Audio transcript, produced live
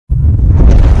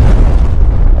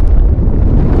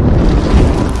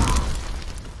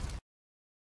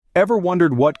Ever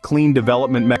wondered what clean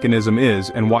development mechanism is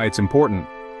and why it's important?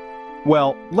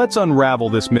 Well, let's unravel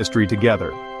this mystery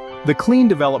together. The Clean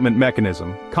Development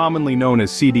Mechanism, commonly known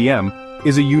as CDM,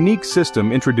 is a unique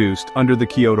system introduced under the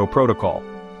Kyoto Protocol.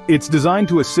 It's designed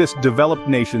to assist developed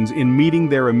nations in meeting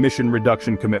their emission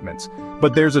reduction commitments.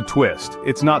 But there's a twist: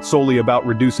 it's not solely about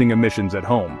reducing emissions at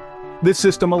home. This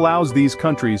system allows these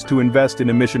countries to invest in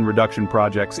emission reduction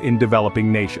projects in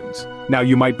developing nations. Now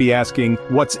you might be asking,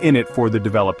 what's in it for the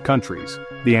developed countries?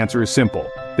 The answer is simple: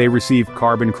 they receive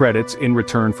carbon credits in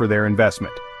return for their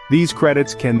investment. These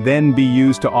credits can then be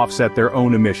used to offset their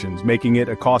own emissions, making it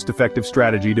a cost-effective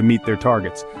strategy to meet their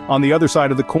targets. On the other side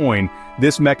of the coin,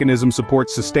 this mechanism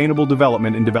supports sustainable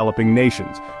development in developing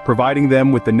nations, providing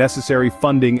them with the necessary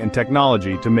funding and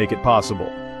technology to make it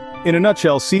possible. In a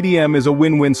nutshell, CDM is a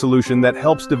win-win solution that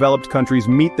helps developed countries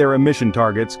meet their emission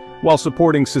targets while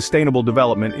supporting sustainable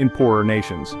development in poorer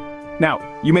nations. Now,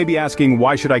 you may be asking,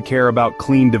 why should I care about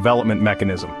clean development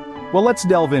mechanism? Well, let's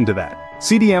delve into that.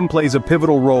 CDM plays a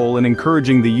pivotal role in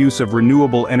encouraging the use of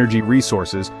renewable energy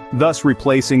resources, thus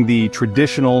replacing the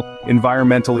traditional,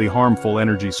 environmentally harmful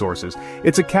energy sources.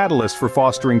 It's a catalyst for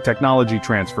fostering technology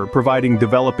transfer, providing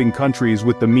developing countries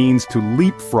with the means to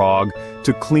leapfrog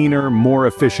to cleaner, more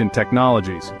efficient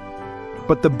technologies.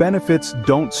 But the benefits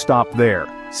don't stop there.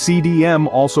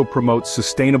 CDM also promotes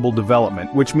sustainable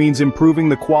development, which means improving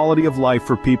the quality of life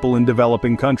for people in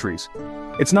developing countries.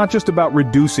 It's not just about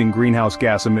reducing greenhouse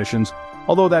gas emissions,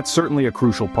 although that's certainly a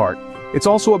crucial part. It's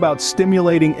also about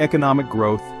stimulating economic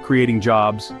growth, creating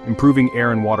jobs, improving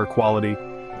air and water quality,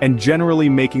 and generally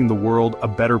making the world a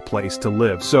better place to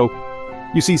live. So,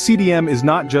 you see, CDM is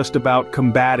not just about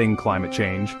combating climate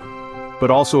change,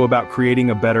 but also about creating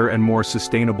a better and more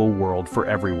sustainable world for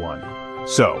everyone.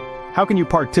 So, how can you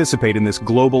participate in this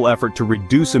global effort to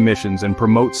reduce emissions and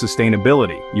promote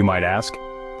sustainability, you might ask?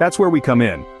 That's where we come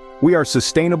in. We are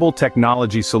Sustainable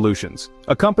Technology Solutions,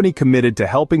 a company committed to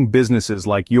helping businesses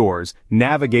like yours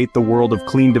navigate the world of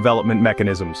clean development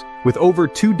mechanisms. With over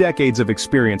 2 decades of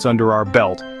experience under our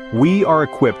belt, we are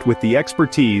equipped with the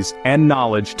expertise and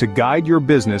knowledge to guide your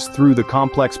business through the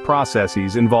complex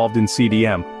processes involved in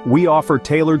CDM. We offer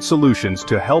tailored solutions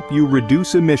to help you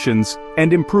reduce emissions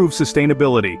and improve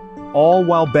sustainability, all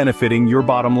while benefiting your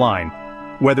bottom line.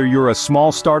 Whether you're a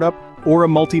small startup or a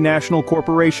multinational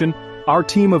corporation, our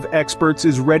team of experts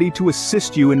is ready to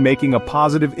assist you in making a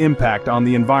positive impact on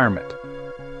the environment.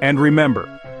 And remember,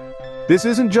 this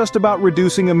isn't just about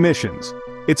reducing emissions,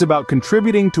 it's about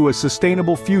contributing to a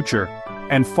sustainable future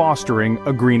and fostering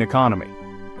a green economy.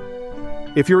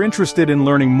 If you're interested in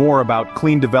learning more about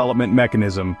Clean Development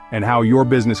Mechanism and how your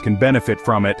business can benefit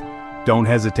from it, don't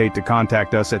hesitate to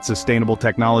contact us at Sustainable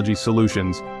Technology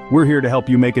Solutions. We're here to help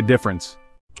you make a difference.